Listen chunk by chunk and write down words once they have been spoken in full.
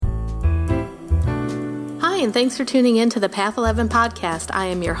and thanks for tuning in to the Path 11 podcast. I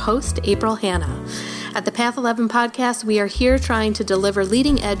am your host, April Hanna. At the Path 11 podcast, we are here trying to deliver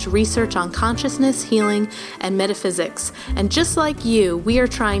leading-edge research on consciousness, healing, and metaphysics. And just like you, we are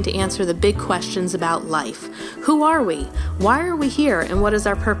trying to answer the big questions about life. Who are we? Why are we here? And what is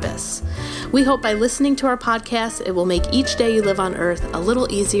our purpose? We hope by listening to our podcast, it will make each day you live on Earth a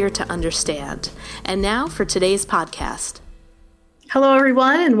little easier to understand. And now for today's podcast. Hello,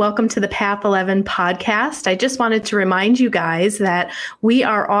 everyone, and welcome to the Path 11 podcast. I just wanted to remind you guys that we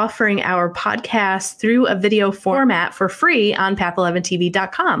are offering our podcast through a video format for free on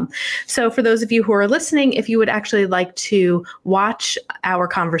path11tv.com. So for those of you who are listening, if you would actually like to watch our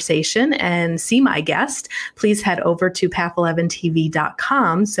conversation and see my guest, please head over to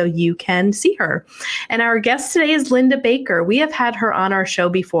path11tv.com so you can see her. And our guest today is Linda Baker. We have had her on our show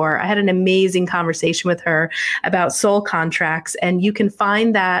before. I had an amazing conversation with her about soul contracts, and you can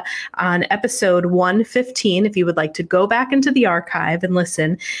find that on episode 115 if you would like to go back into the archive and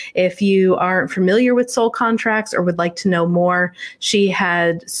listen. If you aren't familiar with soul contracts or would like to know more, she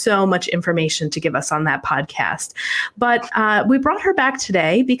had so much information to give us on that podcast. But we brought her back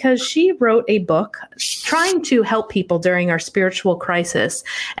today because she wrote a book trying to help people during our spiritual crisis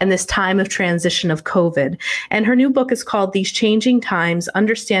and this time of transition of COVID. And her new book is called These Changing Times,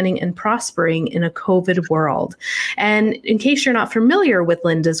 Understanding and Prospering in a COVID World. And in case you're not familiar with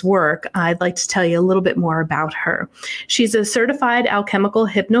Linda's work, I'd like to tell you a little bit more about her. She's a certified alchemical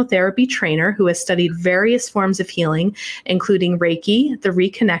hypnotherapy trainer who has studied various forms of healing, including Reiki, the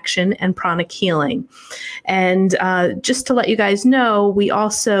Reconnection, and pranic healing. And just to let you guys know, we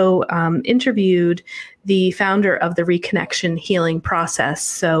also interviewed the founder of the Reconnection healing process.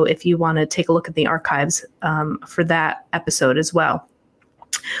 So if you want to take a look at the archives for that episode as well.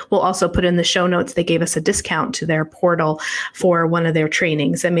 We'll also put in the show notes. They gave us a discount to their portal for one of their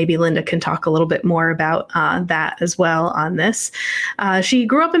trainings. And maybe Linda can talk a little bit more about that as well on this. She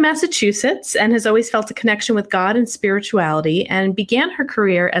grew up in Massachusetts and has always felt a connection with God and spirituality, and began her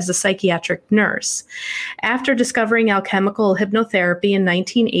career as a psychiatric nurse. After discovering alchemical hypnotherapy in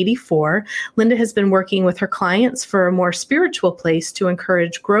 1984, Linda has been working with her clients for a more spiritual place to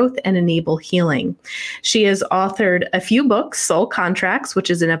encourage growth and enable healing. She has authored a few books, Soul Contracts,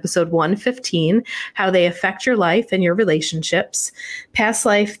 which is in episode 115, How They Affect Your Life and Your Relationships, Past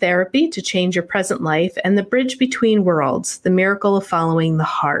Life Therapy to Change Your Present Life, and The Bridge Between Worlds, The Miracle of Following the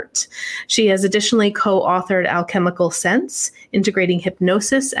Heart. She has additionally co-authored Alchemical Sense, Integrating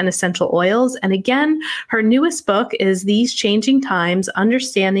Hypnosis and Essential Oils. And again, her newest book is These Changing Times,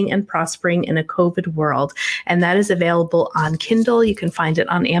 Understanding and Prospering in a COVID World. And that is available on Kindle. You can find it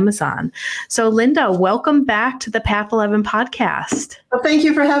on Amazon. So Linda, welcome back to the Path 11 podcast. Well, thank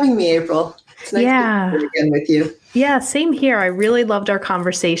you for having me, April. It's nice to be here again with you. Yeah, same here. I really loved our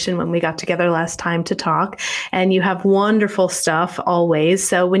conversation when we got together last time to talk, and you have wonderful stuff always.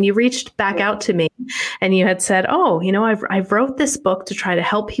 So when you reached back out to me and you had said, I've wrote this book to try to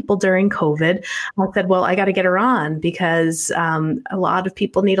help people during COVID, I said, well, I got to get her on because a lot of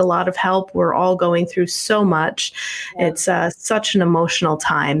people need a lot of help. We're all going through so much. Yeah. It's such an emotional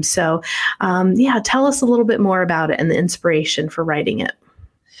time. So tell us a little bit more about it and the inspiration for writing it.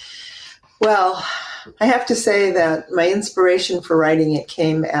 Well, I have to say that my inspiration for writing it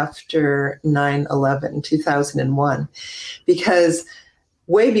came after 9/11, 2001, because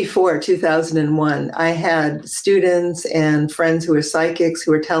way before 2001, I had students and friends who were psychics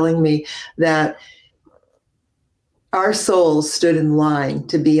who were telling me that our souls stood in line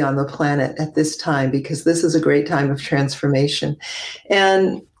to be on the planet at this time because this is a great time of transformation.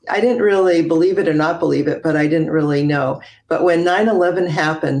 And I didn't really believe it or not believe it, but I didn't really know. But when 9/11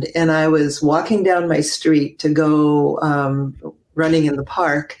 happened and I was walking down my street to go running in the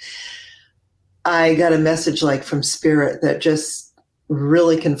park, I got a message from Spirit that just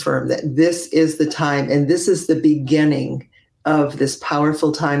really confirmed that this is the time and this is the beginning of this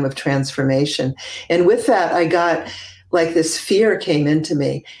powerful time of transformation. And with that, I got this fear came into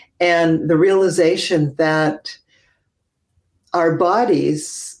me and the realization that our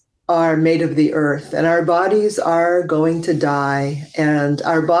bodies are made of the earth and our bodies are going to die, and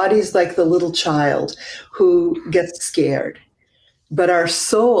our bodies like the little child who gets scared, but our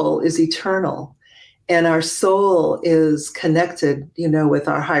soul is eternal and our soul is connected, with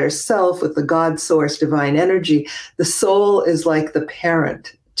our higher self, with the God source, divine energy. The soul is like the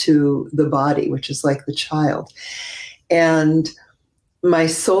parent to the body, which is like the child. And my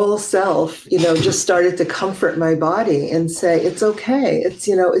soul self, just started to comfort my body and say, it's okay.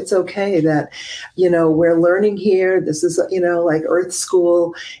 It's okay that, we're learning here. This is, like earth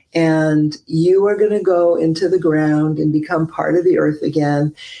school, and you are going to go into the ground and become part of the earth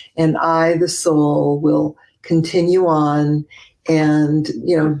again. And I, the soul, will continue on and,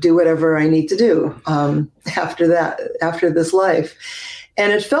 do whatever I need to do after this life.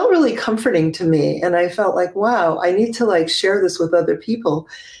 And it felt really comforting to me. And I felt like, wow, I need to share this with other people,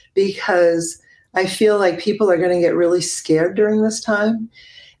 because I feel like people are going to get really scared during this time.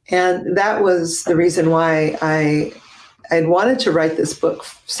 And that was the reason why I'd wanted to write this book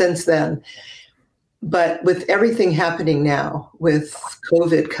since then. But with everything happening now, with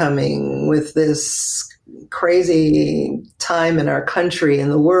COVID coming, with this crazy time in our country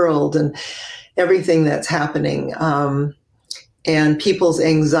and the world and everything that's happening, and people's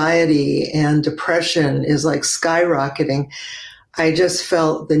anxiety and depression is skyrocketing, I just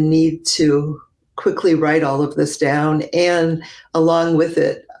felt the need to quickly write all of this down. And along with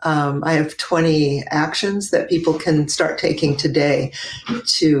it, I have 20 actions that people can start taking today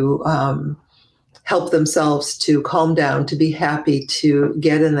to help themselves to calm down, to be happy, to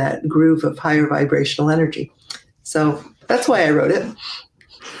get in that groove of higher vibrational energy. So that's why I wrote it.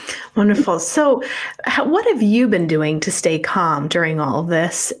 Wonderful. So what have you been doing to stay calm during all of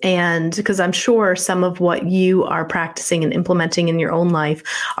this? And because I'm sure some of what you are practicing and implementing in your own life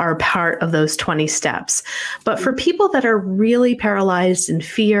are part of those 20 steps. But for people that are really paralyzed in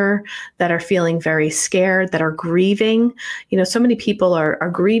fear, that are feeling very scared, that are grieving, so many people are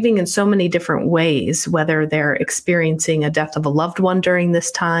grieving in so many different ways, whether they're experiencing a death of a loved one during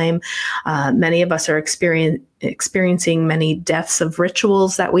this time. Many of us are experiencing many deaths of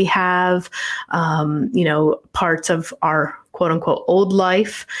rituals that we have, parts of our quote unquote old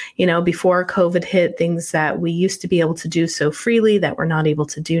life, before COVID hit, things that we used to be able to do so freely that we're not able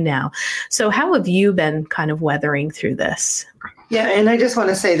to do now. So how have you been kind of weathering through this? Yeah, and I just want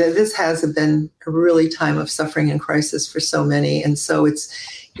to say that this has been a really time of suffering and crisis for so many. And so it's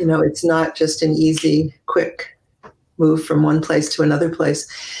not just an easy, quick move from one place to another place.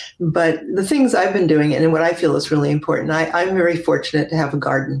 But the things I've been doing, and what I feel is really important, I'm very fortunate to have a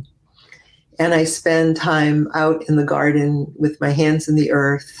garden. And I spend time out in the garden with my hands in the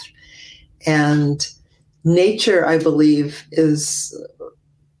earth. And nature, I believe, is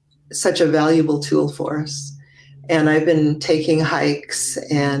such a valuable tool for us. And I've been taking hikes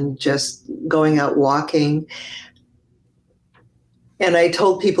and just going out walking. And I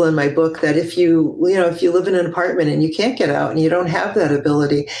told people in my book that if you live in an apartment and you can't get out and you don't have that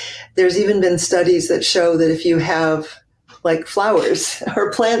ability, there's even been studies that show that if you have flowers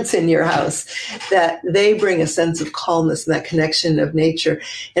or plants in your house, that they bring a sense of calmness and that connection of nature.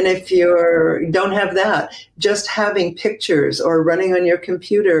 And if you don't have that, just having pictures or running on your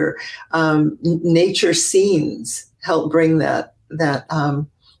computer, nature scenes help bring that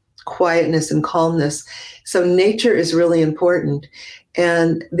quietness and calmness. So nature is really important.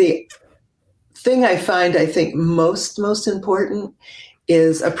 And the thing I think most important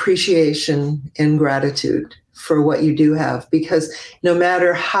is appreciation and gratitude for what you do have, because no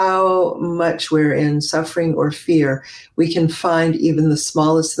matter how much we're in suffering or fear, we can find even the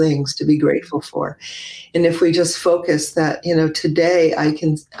smallest things to be grateful for. And if we just focus that, today I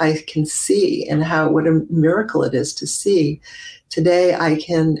can see, and what a miracle it is to see. Today I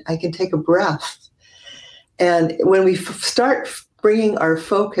can take a breath. And when we start bringing our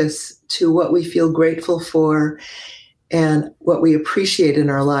focus to what we feel grateful for and what we appreciate in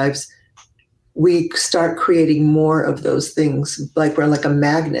our lives, we start creating more of those things, we're like a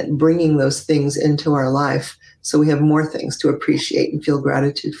magnet, bringing those things into our life. So we have more things to appreciate and feel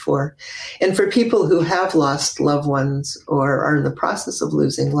gratitude for. And for people who have lost loved ones or are in the process of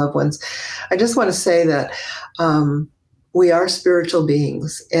losing loved ones, I just want to say that we are spiritual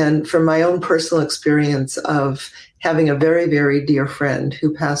beings. And from my own personal experience of having a very, very dear friend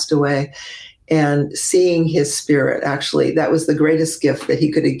who passed away, and seeing his spirit, actually, that was the greatest gift that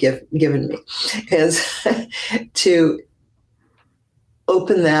he could have given me, is to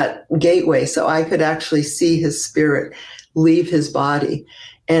open that gateway so I could actually see his spirit leave his body.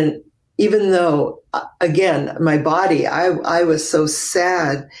 And even though, again, my body, I was so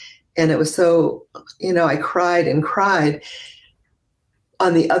sad, and it was so, I cried and cried.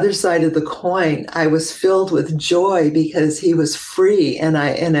 On the other side of the coin, I was filled with joy because he was free, and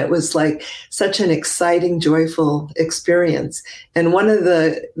it was like such an exciting, joyful experience. And one of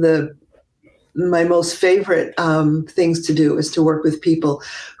my most favorite things to do is to work with people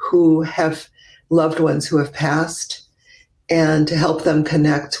who have loved ones who have passed, and to help them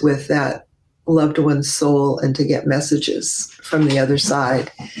connect with that loved one's soul and to get messages from the other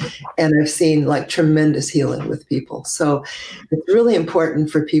side. And I've seen tremendous healing with people. So it's really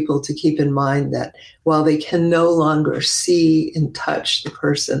important for people to keep in mind that while they can no longer see and touch the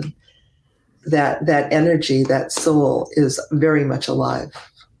person, that energy, that soul is very much alive.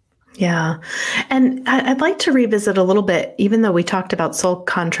 Yeah. And I'd like to revisit a little bit, even though we talked about soul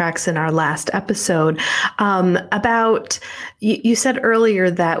contracts in our last episode, about, you said earlier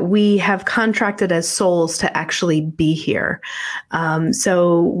that we have contracted as souls to actually be here.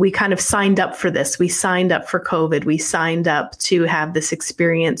 So we kind of signed up for this. We signed up for COVID. We signed up to have this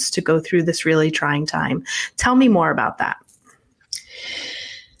experience, to go through this really trying time. Tell me more about that.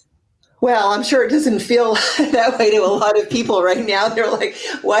 Well, I'm sure it doesn't feel that way to a lot of people right now. They're like,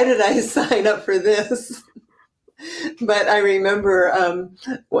 why did I sign up for this? But I remember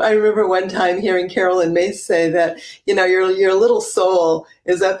one time hearing Carolyn Myss say that, your little soul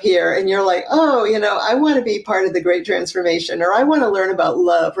is up here and you're like, oh, I want to be part of the great transformation, or I want to learn about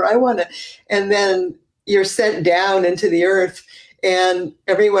love, or and then you're sent down into the earth and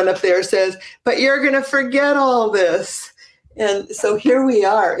everyone up there says, but you're going to forget all this. And so here we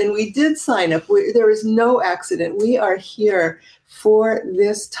are, and we did sign up. There is no accident. We are here for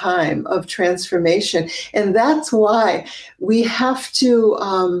this time of transformation. And that's why we have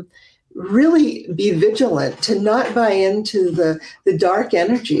to really be vigilant, to not buy into the dark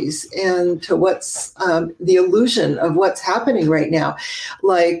energies and to what's the illusion of what's happening right now.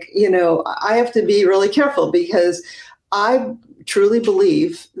 Like, I have to be really careful because I truly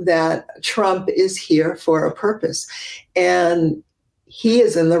believe that Trump is here for a purpose, and he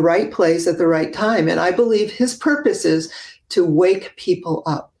is in the right place at the right time. And I believe his purpose is to wake people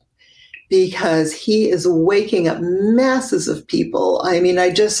up, because he is waking up masses of people. I mean,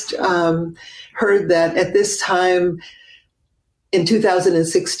 I just heard that at this time in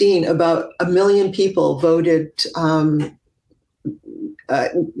 2016, about 1 million people voted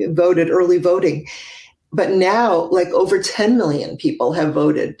early voting. But now, like, over 10 million people have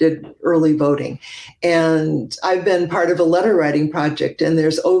did early voting. And I've been part of a letter writing project, and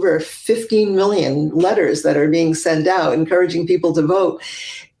there's over 15 million letters that are being sent out encouraging people to vote.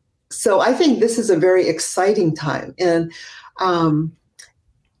 So I think this is a very exciting time. And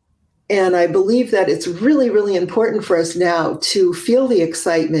I believe that it's really, really important for us now to feel the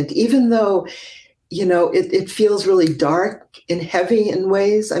excitement, even though it feels really dark and heavy in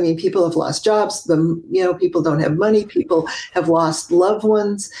ways. I mean, people have lost jobs. People don't have money. People have lost loved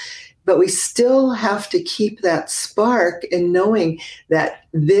ones. But we still have to keep that spark in knowing that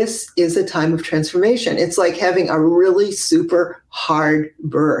this is a time of transformation. It's like having a really super hard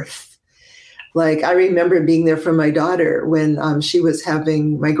birth. Like, I remember being there for my daughter when she was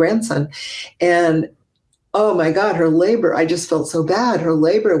having my grandson. And oh my God, her labor, I just felt so bad. Her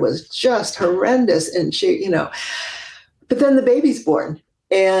labor was just horrendous. And she, but then the baby's born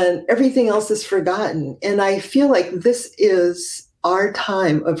and everything else is forgotten. And I feel like this is our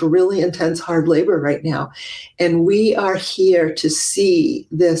time of really intense hard labor right now. And we are here to see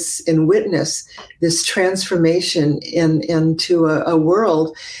this and witness this transformation into a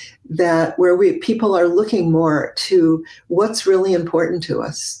world where people are looking more to what's really important to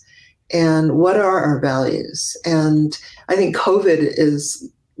us. And what are our values? And I think COVID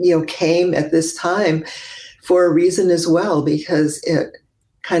came at this time for a reason as well, because it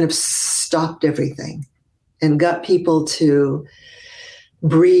kind of stopped everything and got people to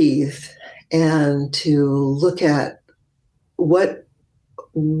breathe and to look at what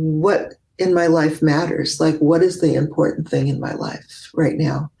in my life matters. Like, what is the important thing in my life right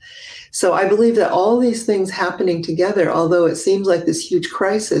now? So I believe that all these things happening together, although it seems like this huge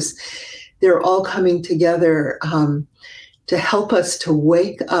crisis, they're all coming together to help us to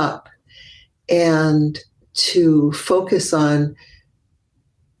wake up and to focus on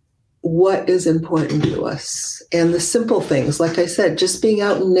what is important to us. And the simple things, like I said, just being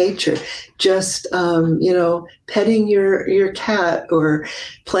out in nature, just, petting your cat or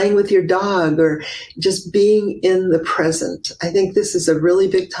playing with your dog, or just being in the present. I think this is a really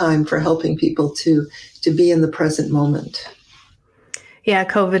big time for helping people to be in the present moment. Yeah,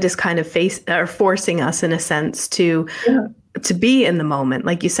 COVID is kind of forcing us, in a sense, to be in the moment,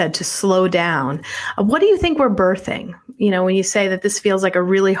 like you said, to slow down. What do you think we're birthing? When you say that this feels like a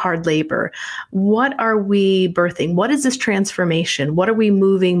really hard labor, what are we birthing? What is this transformation? What are we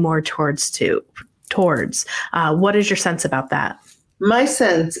moving more towards? What is your sense about that? My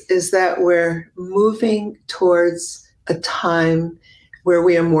sense is that we're moving towards a time where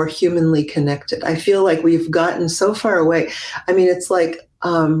we are more humanly connected. I feel like we've gotten so far away. I mean, it's like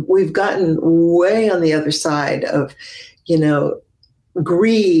we've gotten way on the other side of,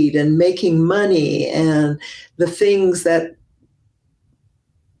 greed and making money and the things that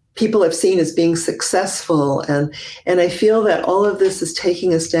people have seen as being successful. And I feel that all of this is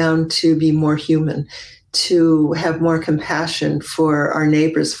taking us down to be more human, to have more compassion for our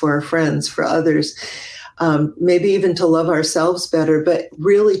neighbors, for our friends, for others. maybe even to love ourselves better, but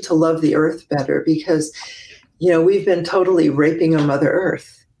really to love the earth better, because, we've been totally raping on Mother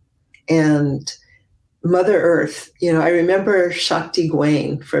Earth. And Mother Earth, I remember Shakti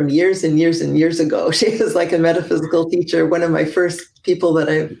Gawain from years and years and years ago. She was like a metaphysical teacher, one of my first people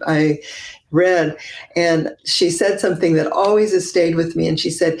that I read. And she said something that always has stayed with me. And she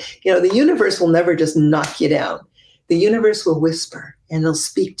said, the universe will never just knock you down. The universe will whisper and it'll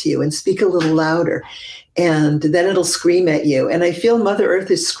speak to you and speak a little louder. And then it'll scream at you. And I feel Mother Earth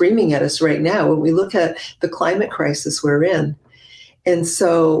is screaming at us right now when we look at the climate crisis we're in. And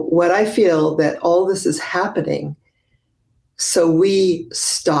so what I feel that all this is happening, so we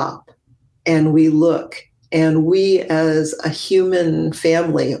stop and we look, and we as a human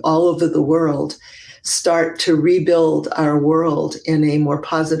family all over the world start to rebuild our world in a more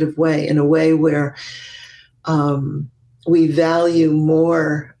positive way, in a way where we value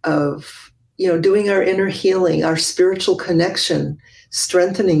more of, doing our inner healing, our spiritual connection,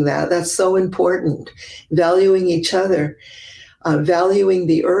 strengthening that. That's so important. Valuing each other. Valuing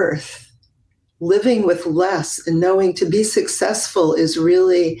the earth, living with less, and knowing to be successful is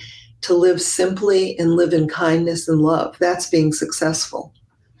really to live simply and live in kindness and love. That's being successful.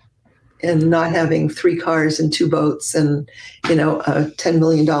 And not having 3 cars and 2 boats and, a $10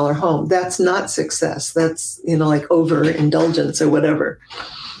 million home. That's not success. That's, like overindulgence or whatever.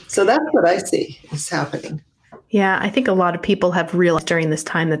 So that's what I see is happening. Yeah, I think a lot of people have realized during this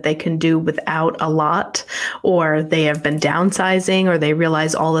time that they can do without a lot, or they have been downsizing, or they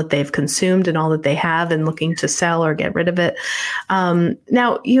realize all that they've consumed and all that they have and looking to sell or get rid of it.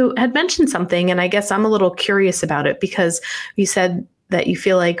 Now, you had mentioned something, and I guess I'm a little curious about it, because you said that you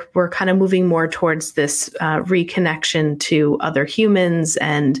feel like we're kind of moving more towards this reconnection to other humans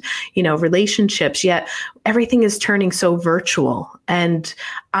and, relationships, yet everything is turning so virtual. And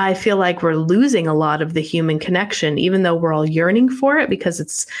I feel like we're losing a lot of the human connection, even though we're all yearning for it, because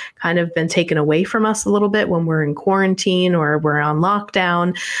it's kind of been taken away from us a little bit when we're in quarantine or we're on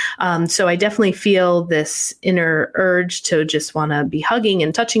lockdown. So I definitely feel this inner urge to just want to be hugging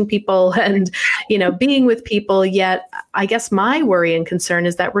and touching people and, being with people. Yet I guess my worry and concern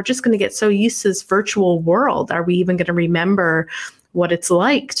is that we're just going to get so used to this virtual world. Are we even going to remember what it's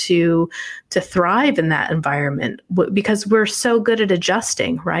like to thrive in that environment? Because we're so good at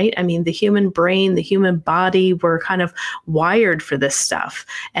adjusting, right? I mean, the human brain, the human body, we're kind of wired for this stuff,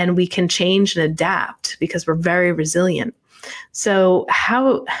 and we can change and adapt because we're very resilient. So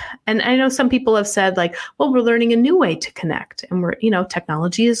and I know some people have said like, well, we're learning a new way to connect, and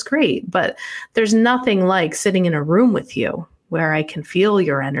technology is great, but there's nothing like sitting in a room with you where I can feel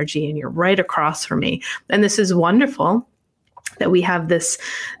your energy and you're right across from me. And this is wonderful that we have this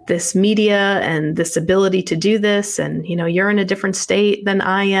media and this ability to do this. And, you're in a different state than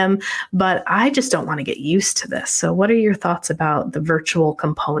I am, but I just don't want to get used to this. So what are your thoughts about the virtual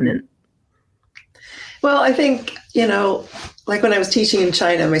component? Well, I think, like when I was teaching in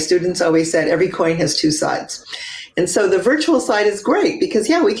China, my students always said every coin has 2 sides. And so the virtual side is great because,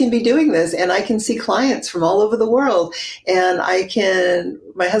 we can be doing this, and I can see clients from all over the world. And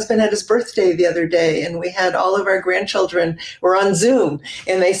my husband had his birthday the other day, and we had all of our grandchildren were on Zoom,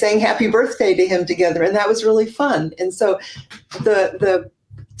 and they sang happy birthday to him together. And that was really fun. And so the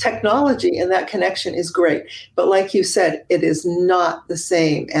technology and that connection is great. But like you said, it is not the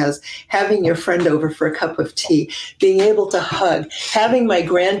same as having your friend over for a cup of tea, being able to hug, having my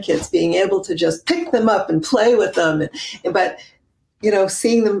grandkids, being able to just pick them up and play with them. But,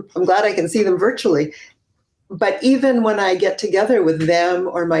 seeing them, I'm glad I can see them virtually. But even when I get together with them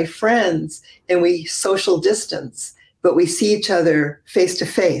or my friends and we social distance, but we see each other face to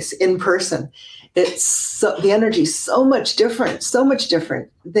face in person, the energy is so much different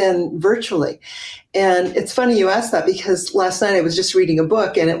than virtually. And it's funny you asked that, because last night I was just reading a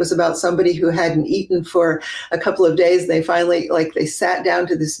book, and it was about somebody who hadn't eaten for a couple of days. They finally, they sat down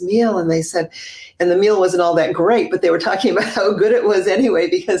to this meal, and they said, and the meal wasn't all that great, but they were talking about how good it was anyway,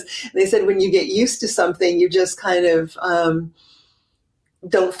 because they said when you get used to something, you just kind of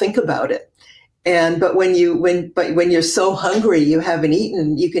don't think about it. But when you're so hungry, you haven't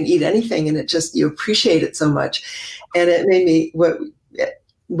eaten, you can eat anything, and you appreciate it so much. And it made me,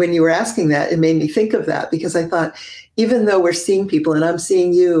 when you were asking that, it made me think of that, because I thought, even though we're seeing people, and I'm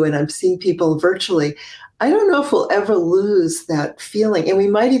seeing you and I'm seeing people virtually, I don't know if we'll ever lose that feeling. And we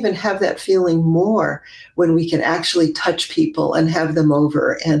might even have that feeling more when we can actually touch people and have them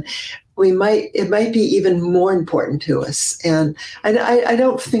over. And it might be even more important to us. And I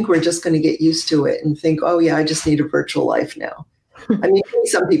don't think we're just going to get used to it and think, oh yeah, I just need a virtual life now. I mean,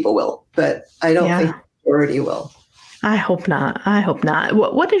 some people will, but I don't think the majority will. I hope not. I hope not.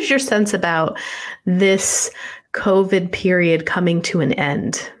 What is your sense about this COVID period coming to an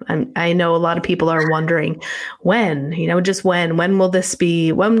end? I know a lot of people are wondering when, just when will this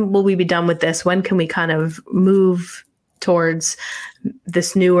be? When will we be done with this? When can we kind of move towards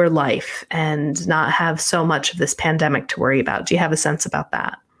this newer life and not have so much of this pandemic to worry about? Do you have a sense about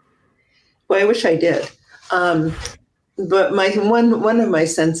that? Well, I wish I did. But my one of my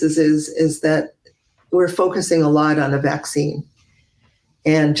senses is that we're focusing a lot on a vaccine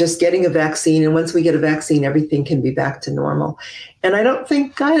and just getting a vaccine. And once we get a vaccine, everything can be back to normal. And I don't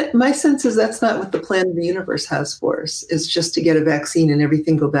think my sense is that's not what the plan of the universe has for us, is just to get a vaccine and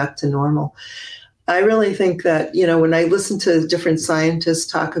everything go back to normal. I really think that, when I listen to different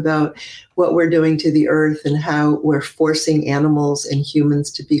scientists talk about what we're doing to the earth and how we're forcing animals and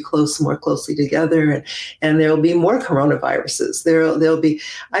humans to be more closely together, and there'll be more coronaviruses. There'll be,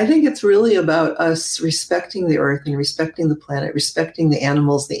 I think it's really about us respecting the earth and respecting the planet, respecting the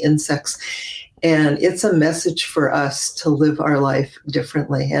animals, the insects. And it's a message for us to live our life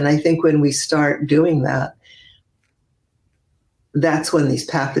differently. And I think when we start doing that, that's when these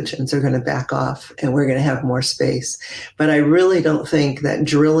pathogens are going to back off and we're going to have more space. But I really don't think that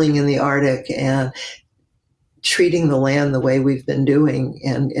drilling in the Arctic and treating the land the way we've been doing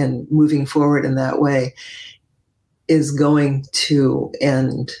and moving forward in that way is going to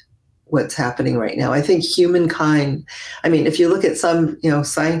end what's happening right now. I think humankind, if you look at some,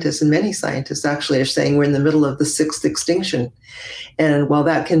 scientists, and many scientists actually are saying we're in the middle of the sixth extinction. And while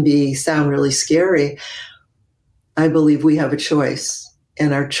that can sound really scary, I believe we have a choice,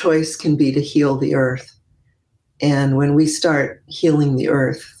 and our choice can be to heal the earth. And when we start healing the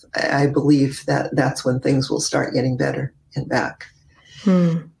earth, I believe that that's when things will start getting better and back.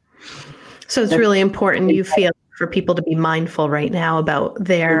 So it's really important, you feel, for people to be mindful right now about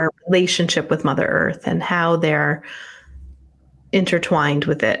their relationship with Mother Earth and how they're intertwined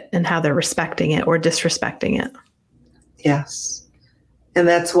with it and how they're respecting it or disrespecting it. Yes. And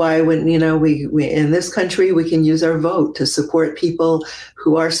that's why when, we in this country, we can use our vote to support people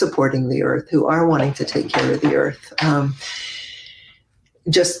who are supporting the earth, who are wanting to take care of the earth.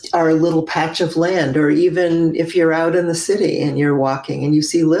 Just our little patch of land, or even if you're out in the city and you're walking and you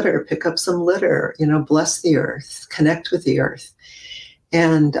see litter, pick up some litter, bless the earth, connect with the earth.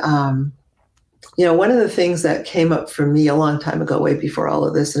 And, one of the things that came up for me a long time ago, way before all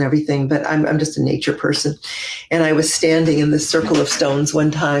of this and everything, but I'm just a nature person. And I was standing in this circle of stones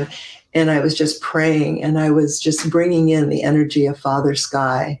one time, and I was just praying, and I was just bringing in the energy of Father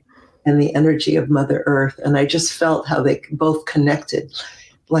Sky and the energy of Mother Earth. And I just felt how they both connected,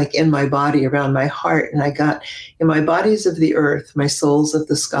 like in my body, around my heart. And I got, in my bodies of the earth, my souls of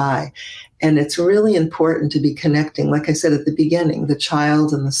the sky. And it's really important to be connecting, like I said at the beginning, the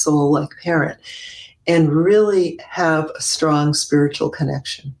child and the soul like parent, and really have a strong spiritual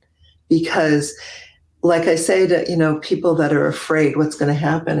connection. Because like I say to, people that are afraid what's going to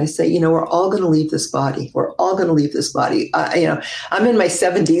happen, I say, we're all going to leave this body. We're all going to leave this body. I'm in my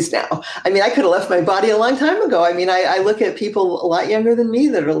 70s now. I could have left my body a long time ago. I look at people a lot younger than me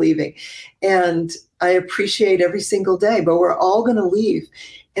that are leaving, and I appreciate every single day, but we're all going to leave.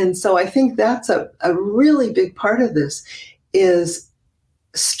 And so I think that's a really big part of this, is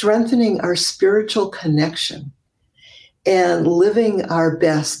strengthening our spiritual connection and living our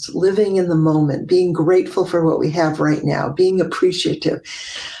best, living in the moment, being grateful for what we have right now, being appreciative,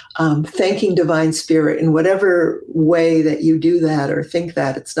 thanking Divine Spirit in whatever way that you do that or think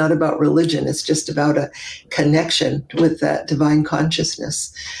that. It's not about religion. It's just about a connection with that divine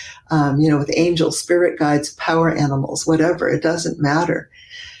consciousness, with angels, spirit guides, power animals, whatever. It doesn't matter.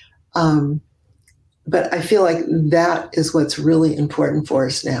 But I feel like that is what's really important for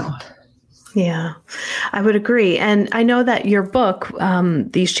us now. Yeah, I would agree. And I know that your book,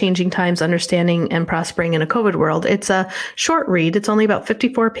 These Changing Times, Understanding and Prospering in a COVID World, it's a short read. It's only about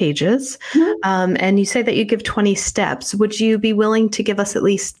 54 pages. Mm-hmm. And you say that you give 20 steps. Would you be willing to give us at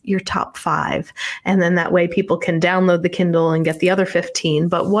least your top 5? And then that way people can download the Kindle and get the other 15.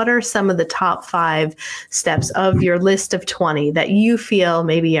 But what are some of the top 5 steps of your list of 20 that you feel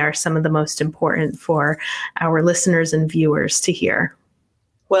maybe are some of the most important for our listeners and viewers to hear?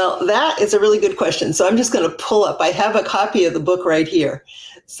 Well, that is a really good question. So I'm just going to pull up. I have a copy of the book right here,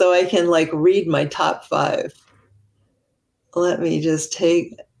 so I can read my top 5. Let me just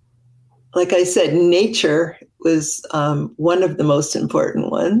take, like I said, nature was one of the most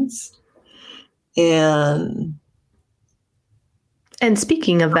important ones. And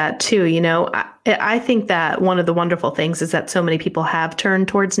speaking of that too, I think that one of the wonderful things is that so many people have turned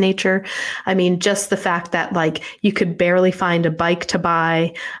towards nature. I mean, just the fact that like you could barely find a bike to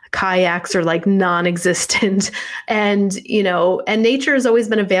buy, kayaks are like non-existent, and and nature has always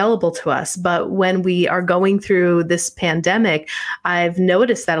been available to us. But when we are going through this pandemic, I've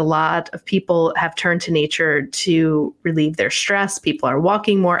noticed that a lot of people have turned to nature to relieve their stress. People are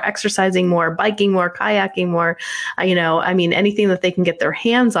walking more, exercising more, biking more, kayaking more. I mean, anything that they can get their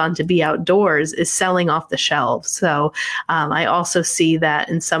hands on to be outdoors is selling off the shelves. So I also see that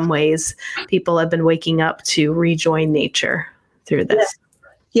in some ways people have been waking up to rejoin nature through this.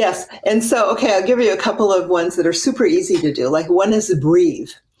 Yes. And so, okay, I'll give you a couple of ones that are super easy to do. Like one is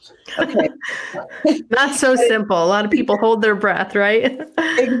breathe. Okay. Not so simple. A lot of people hold their breath, right?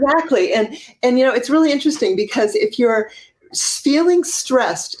 Exactly. And it's really interesting because if you're feeling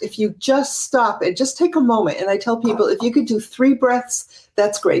stressed, if you just stop and just take a moment, and I tell people if you could do 3 breaths,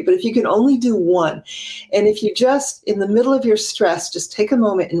 that's great. But if you can only do 1, and if you just in the middle of your stress, just take a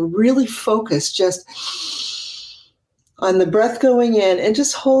moment and really focus just on the breath going in and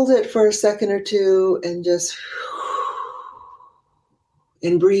just hold it for a second or 2 and just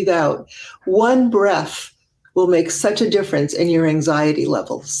and breathe out. 1 breath will make such a difference in your anxiety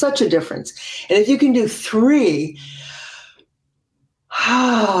level, such a difference. And if you can do 3,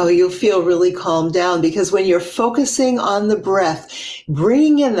 you'll feel really calmed down, because when you're focusing on the breath,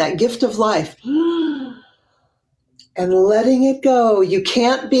 bringing in that gift of life and letting it go, you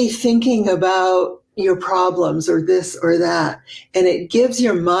can't be thinking about your problems or this or that. And it gives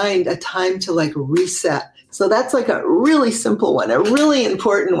your mind a time to like reset. So that's like a really simple one, a really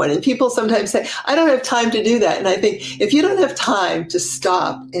important one. And people sometimes say, I don't have time to do that. And I think if you don't have time to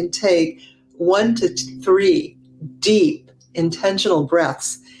stop and take 1 to 3 deep, intentional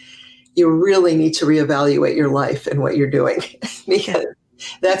breaths, you really need to reevaluate your life and what you're doing, because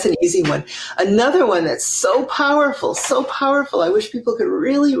that's an easy one. Another one that's so powerful, I wish people could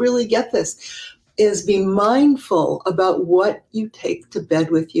really, really get this, is be mindful about what you take to bed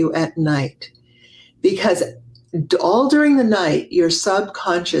with you at night. Because all during the night, your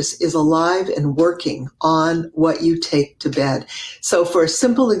subconscious is alive and working on what you take to bed. So for a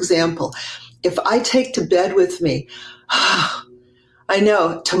simple example, if I take to bed with me, I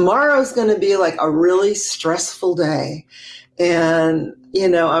know tomorrow's going to be like a really stressful day. And,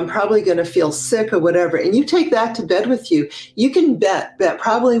 I'm probably going to feel sick or whatever. And you take that to bed with you, you can bet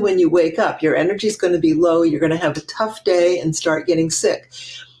probably when you wake up, your energy is going to be low. You're going to have a tough day and start getting sick.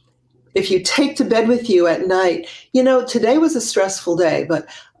 If you take to bed with you at night, today was a stressful day, but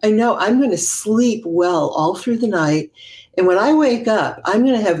I know I'm going to sleep well all through the night. And when I wake up, I'm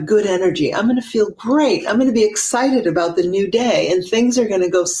going to have good energy. I'm going to feel great. I'm going to be excited about the new day, and things are going to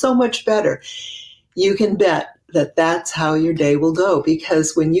go so much better. You can bet that that's how your day will go,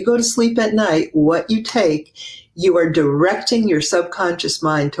 because when you go to sleep at night, what you take, you are directing your subconscious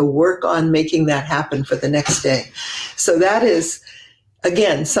mind to work on making that happen for the next day. So that is,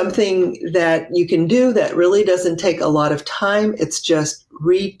 again, something that you can do that really doesn't take a lot of time. It's just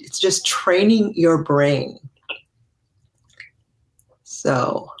training your brain.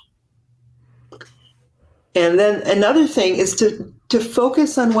 So, and then another thing is to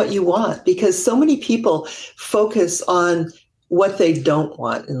focus on what you want, because so many people focus on what they don't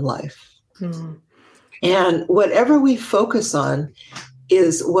want in life. Mm. And whatever we focus on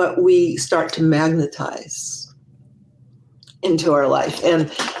is what we start to magnetize into our life.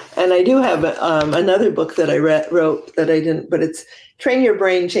 And I do have another book that I wrote that I didn't, but it's Train Your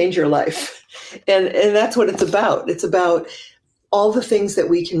Brain, Change Your Life. And that's what it's about. It's about all the things that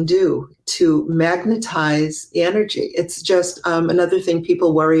we can do to magnetize the energy. It's just another thing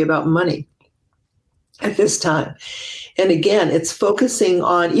people worry about money at this time. And again, it's focusing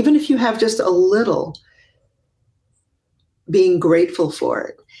on, even if you have just a little, being grateful for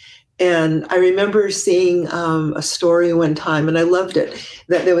it. And I remember seeing a story one time, and I loved it,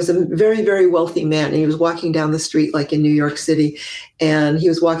 that there was a very, very wealthy man, and he was walking down the street, like in New York City, and he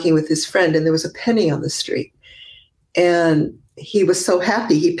was walking with his friend, and there was a penny on the street. And he was so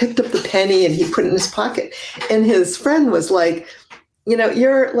happy. He picked up the penny and he put it in his pocket. And his friend was like,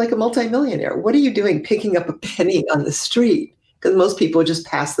 you're like a multimillionaire. What are you doing picking up a penny on the street? Because most people just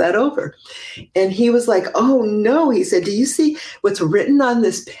pass that over. And he was like, oh no, he said, do you see what's written on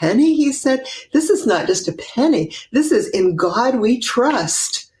this penny? He said, this is not just a penny. This is in God we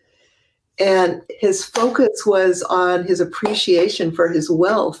trust. And his focus was on his appreciation for his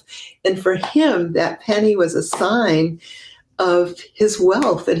wealth. And for him, that penny was a sign of his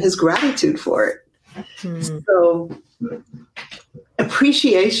wealth and his gratitude for it. Mm-hmm. So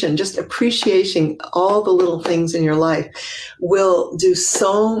appreciation, just appreciating all the little things in your life will do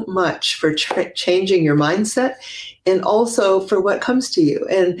so much for changing your mindset and also for what comes to you.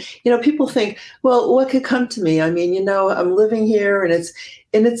 And, people think, well, what could come to me? I mean, I'm living here and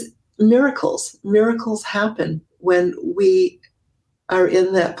it's miracles. Miracles happen when we are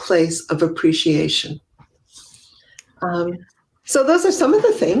in that place of appreciation. So those are some of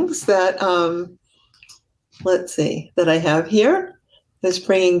the things that, that I have here. Just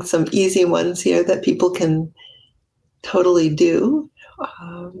bringing some easy ones here that people can totally do.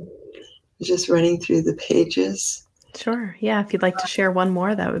 Just running through the pages. Sure. Yeah. If you'd like to share one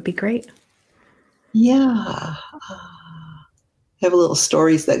more, that would be great. Yeah. I have little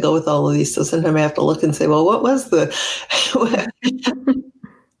stories that go with all of these. So sometimes I have to look and say, well, what was the...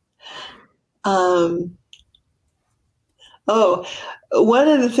 one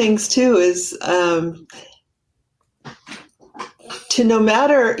of the things too is to no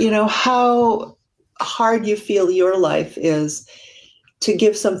matter, how hard you feel your life is, to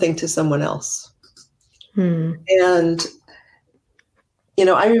give something to someone else. And,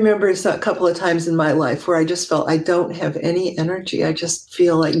 I remember a couple of times in my life where I just felt I don't have any energy. I just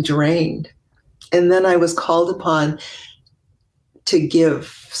feel like drained. And then I was called upon to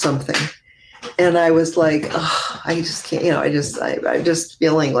give something. And I was like, oh, I just can't, I'm just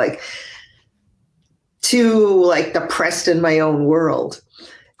feeling like too depressed in my own world.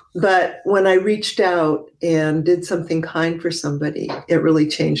 But when I reached out and did something kind for somebody, it really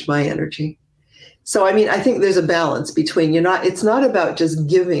changed my energy. So, I think there's a balance between it's not about just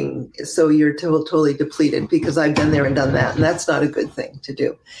giving so you're totally depleted, because I've been there and done that, and that's not a good thing to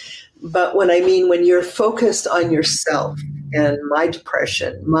do. But when you're focused on yourself and my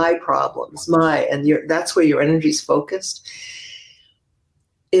depression, my problems, that's where your energy's focused.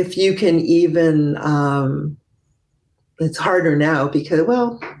 If you can even, it's harder now because,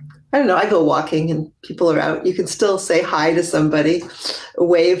 I don't know, I go walking and people are out. You can still say hi to somebody,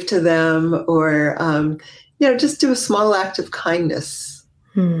 wave to them, or, just do a small act of kindness.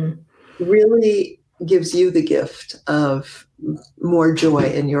 Really gives you the gift of more joy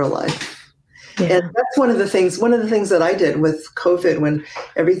in your life. Yeah. And that's one of the things that I did with COVID when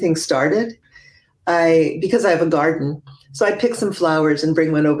everything started. Because I have a garden, so I pick some flowers and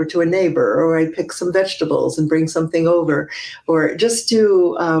bring one over to a neighbor, or I pick some vegetables and bring something over, or just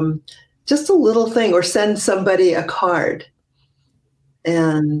do just a little thing, or send somebody a card.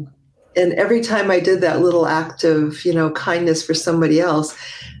 And every time I did that little act of, kindness for somebody else,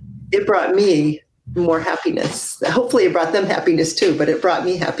 it brought me more happiness. Hopefully it brought them happiness too, but it brought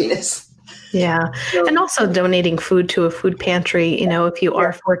me happiness. Yeah. And also donating food to a food pantry, if you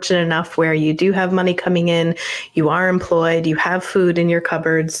are fortunate enough where you do have money coming in, you are employed, you have food in your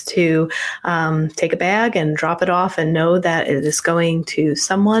cupboards, to take a bag and drop it off and know that it is going to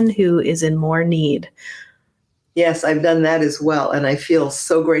someone who is in more need. Yes, I've done that as well. And I feel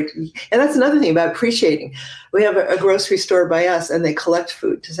so great. And that's another thing about appreciating. We have a grocery store by us, and they collect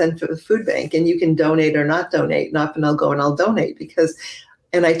food to send to the food bank, and you can donate or not donate. And often I'll go and I'll donate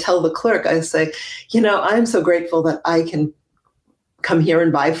and I tell the clerk, I say, I'm so grateful that I can come here and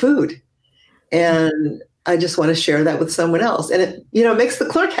buy food. And I just want to share that with someone else. And it, makes the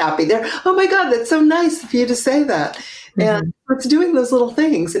clerk happy. They're, oh my God, that's so nice of you to say that. Mm-hmm. And it's doing those little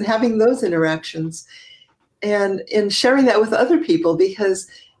things and having those interactions and sharing that with other people, because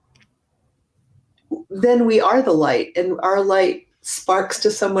then we are the light, and our light sparks to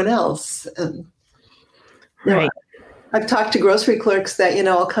someone else. And, right. I've talked to grocery clerks that,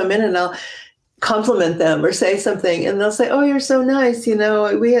 I'll come in and I'll compliment them or say something, and they'll say, oh, you're so nice.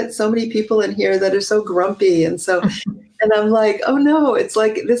 We had so many people in here that are so grumpy. And so, and I'm like, oh no, it's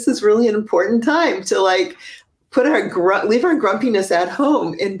like, this is really an important time to leave our grumpiness at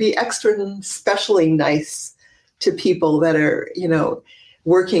home and be extra and especially nice to people that are,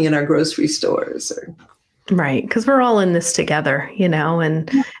 working in our grocery stores. Right. Because we're all in this together, and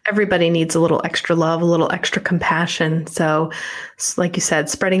everybody needs a little extra love, a little extra compassion. So like you said,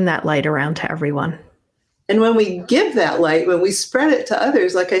 spreading that light around to everyone. And when we give that light, when we spread it to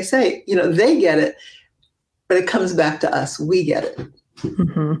others, like I say, they get it, but it comes back to us. We get it.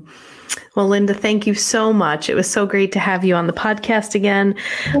 Mm-hmm. Well, Linda, thank you so much. It was so great to have you on the podcast again.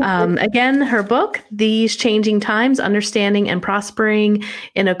 Again, her book, These Changing Times, Understanding and Prospering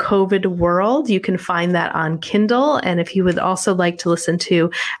in a COVID World. You can find that on Kindle. And if you would also like to listen to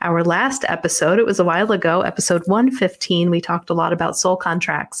our last episode, it was a while ago, episode 115, we talked a lot about soul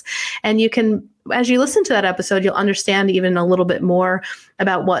contracts. And you can as you listen to that episode, you'll understand even a little bit more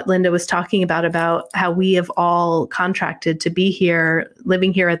about what Linda was talking about how we have all contracted to be here,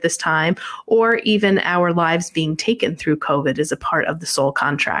 living here at this time, or even our lives being taken through COVID is a part of the soul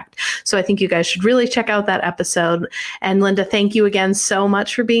contract. So I think you guys should really check out that episode. And Linda, thank you again so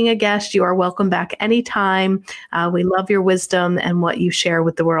much for being a guest. You are welcome back anytime. We love your wisdom and what you share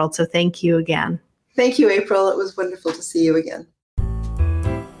with the world. So thank you again. Thank you, April. It was wonderful to see you again.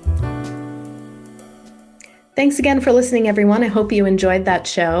 Thanks again for listening, everyone. I hope you enjoyed that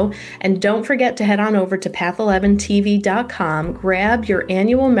show. And don't forget to head on over to path11tv.com, grab your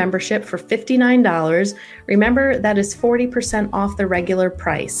annual membership for $59. Remember, that is 40% off the regular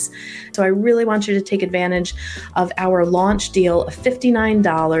price. So I really want you to take advantage of our launch deal of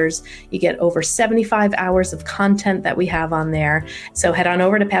 $59. You get over 75 hours of content that we have on there. So head on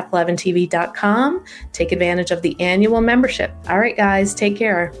over to path11tv.com, take advantage of the annual membership. All right, guys, take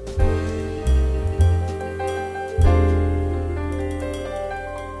care.